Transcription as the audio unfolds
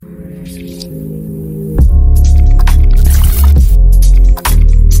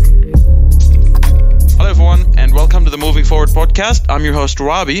the Moving Forward podcast. I'm your host,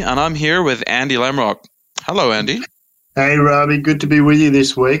 Robbie, and I'm here with Andy Lamrock. Hello, Andy. Hey, Robbie. Good to be with you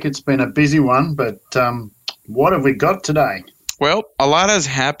this week. It's been a busy one, but what have we got today? Well, a lot has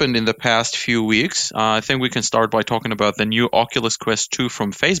happened in the past few weeks. I think we can start by talking about the new Oculus Quest 2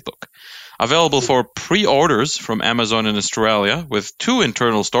 from Facebook. Available for pre-orders from Amazon in Australia with 2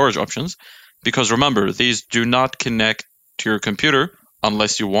 internal storage options. Because remember, these do not connect to your computer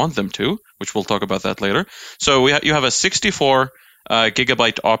unless you want them to, which we'll talk about that later. So you have a 64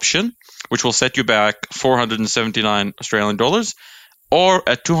 gigabyte option, which will set you back 479 Australian dollars, or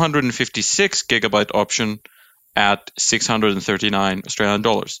a 256 gigabyte option at 639 Australian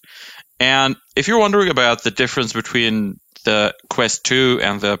dollars. And if you're wondering about the difference between the Quest 2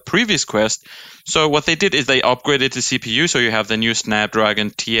 and the previous Quest, so what they did is they upgraded the CPU, so you have the new Snapdragon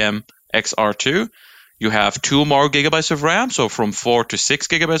TM XR2. You have 2 more gigabytes of RAM, so from 4 to 6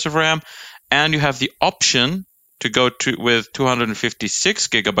 gigabytes of RAM, and you have the option to go with 256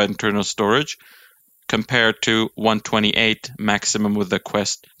 gigabyte internal storage compared to 128 maximum with the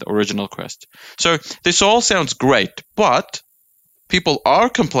Quest, the original Quest. So this all sounds great, but people are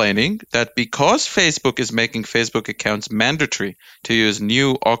complaining that because Facebook is making Facebook accounts mandatory to use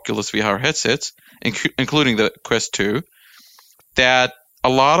new Oculus VR headsets, including the Quest 2, that a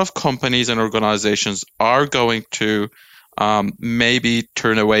lot of companies and organizations are going to maybe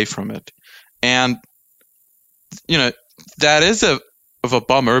turn away from it. And, that is of a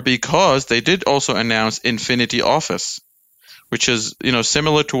bummer because they did also announce Infinity Office, which is,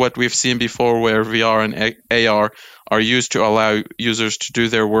 similar to what we've seen before where VR and AR are used to allow users to do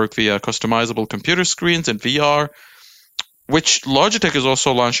their work via customizable computer screens and VR, which Logitech is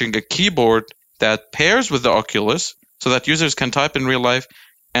also launching a keyboard that pairs with the Oculus so that users can type in real life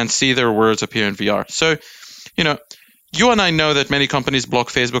and see their words appear in VR. So, you and I know that many companies block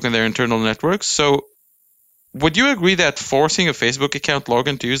Facebook in their internal networks. So would you agree that forcing a Facebook account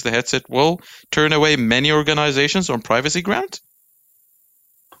login to use the headset will turn away many organizations on privacy grounds?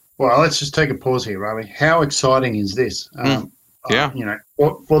 Well, let's just take a pause here, Robbie. How exciting is this? Yeah.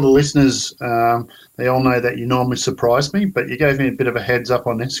 For the listeners, they all know that you normally surprise me, but you gave me a bit of a heads up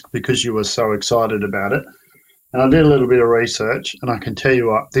on this because you were so excited about it. And I did a little bit of research, and I can tell you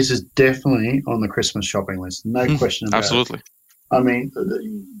what, this is definitely on the Christmas shopping list. No question about Absolutely. it. I mean,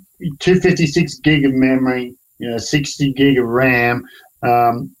 256 gig of memory, 60 gig of RAM.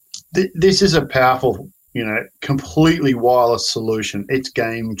 This is a powerful, completely wireless solution. It's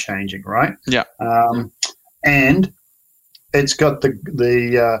game changing, right? Yeah. And it's got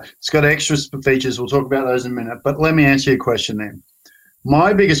it's got extra features. We'll talk about those in a minute. But let me answer your question then.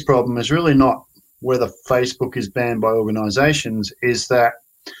 My biggest problem is really not whether Facebook is banned by organizations, is that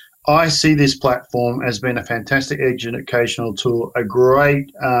I see this platform as being a fantastic educational tool, a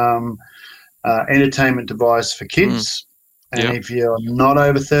great entertainment device for kids. And if you're not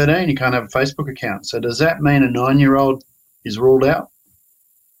over 13, you can't have a Facebook account. So does that mean a 9-year-old is ruled out?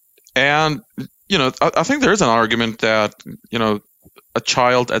 And, I think there is an argument that, a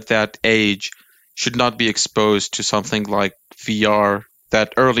child at that age should not be exposed to something like VR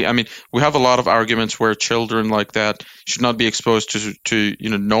that early. I mean, we have a lot of arguments where children like that should not be exposed to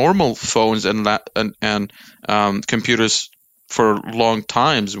normal phones and computers for long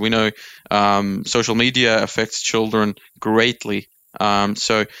times. We know social media affects children greatly.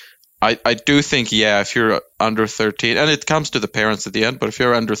 So I do think, if you're under 13, and it comes to the parents at the end, but if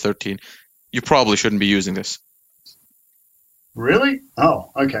you're under 13, you probably shouldn't be using this. Really?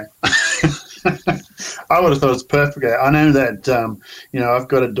 Oh, okay. I would have thought it's perfect. I know that, I've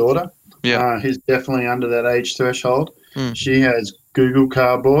got a daughter who's definitely under that age threshold. She has Google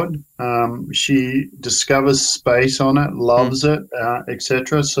Cardboard. She discovers space on it, loves it,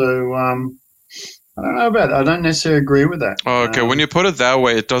 etc. So I don't know about that. I don't necessarily agree with that. Okay, when you put it that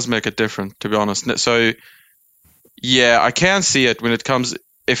way, it does make it different, to be honest. So, I can see it when it comes,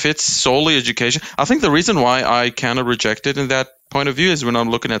 if it's solely education. I think the reason why I kind of reject it in that point of view is when I'm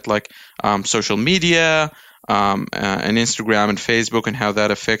looking at social media and Instagram and Facebook and how that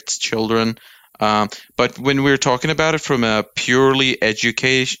affects children. But when we're talking about it from a purely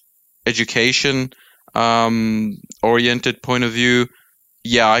education oriented point of view,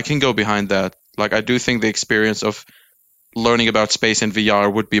 I can go behind that. I do think the experience of learning about space in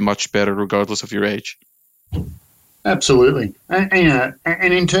VR would be much better regardless of your age. Absolutely.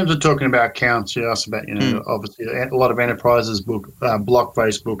 And in terms of talking about accounts, you asked about, obviously a lot of enterprises block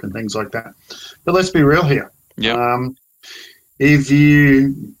Facebook and things like that. But let's be real here. Yeah. If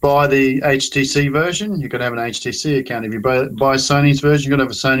you buy the HTC version, you've got to have an HTC account. If you buy Sony's version, you've got to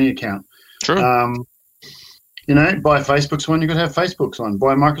have a Sony account. True. Buy Facebook's one, you've got to have Facebook's one.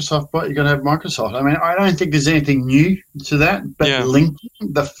 Buy Microsoft, you've got to have Microsoft. I mean, I don't think there's anything new to that, but linking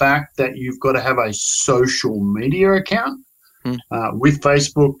the fact that you've got to have a social media account with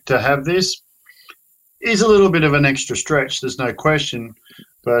Facebook to have this is a little bit of an extra stretch. There's no question.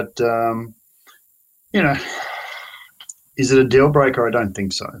 But, is it a deal breaker? I don't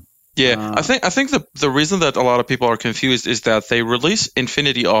think so. Yeah, I think the reason that a lot of people are confused is that they release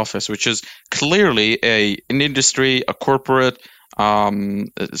Infinity Office, which is clearly an industry, a corporate,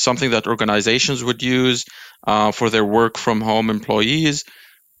 something that organizations would use for their work from home employees,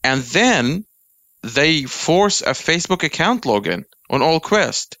 and then they force a Facebook account login on all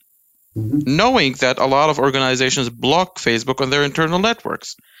Quest, knowing that a lot of organizations block Facebook on their internal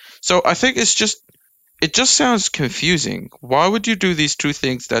networks. So I think it just sounds confusing. Why would you do these two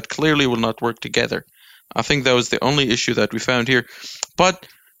things that clearly will not work together? I think that was the only issue that we found here. But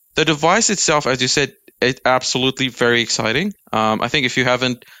the device itself, as you said, it's absolutely very exciting. I think if you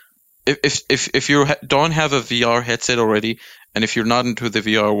haven't, if you don't have a VR headset already, and if you're not into the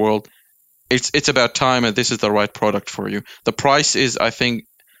VR world, it's about time, and this is the right product for you. The price is, I think,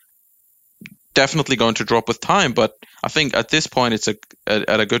 definitely going to drop with time, but I think at this point it's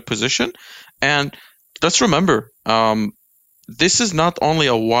at a good position. And let's remember, this is not only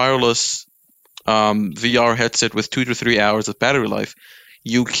a wireless VR headset with 2 to 3 hours of battery life.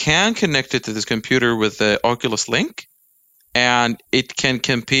 You can connect it to this computer with the Oculus Link, and it can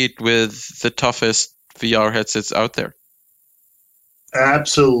compete with the toughest VR headsets out there.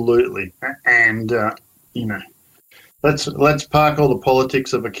 Absolutely. And, let's park all the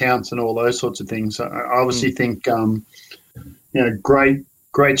politics of accounts and all those sorts of things. I obviously think,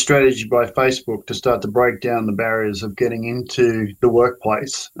 great strategy by Facebook to start to break down the barriers of getting into the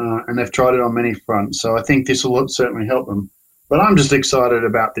workplace, and they've tried it on many fronts. So I think this will certainly help them. But I'm just excited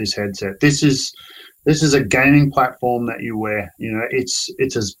about this headset. This is a gaming platform that you wear.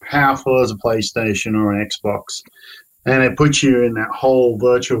 It's as powerful as a PlayStation or an Xbox, and it puts you in that whole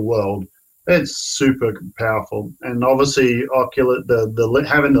virtual world. It's super powerful, and obviously Oculus,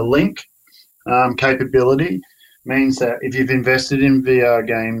 having the link capability means that if you've invested in VR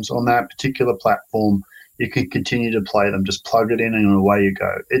games on that particular platform, you can continue to play them. Just plug it in and away you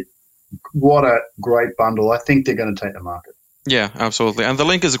go. What a great bundle. I think they're going to take the market. Yeah, absolutely. And the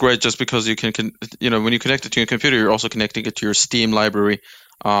link is great just because you can when you connect it to your computer, you're also connecting it to your Steam library.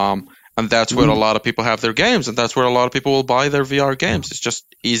 And that's where a lot of people have their games, and that's where a lot of people will buy their VR games. It's just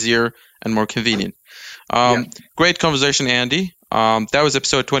easier and more convenient. Great conversation, Andy. That was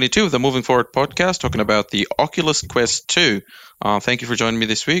episode 22 of the Moving Forward podcast, talking about the Oculus Quest 2. Thank you for joining me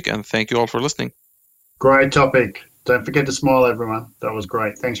this week, and thank you all for listening. Great topic. Don't forget to smile, everyone. That was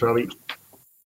great. Thanks, Robbie.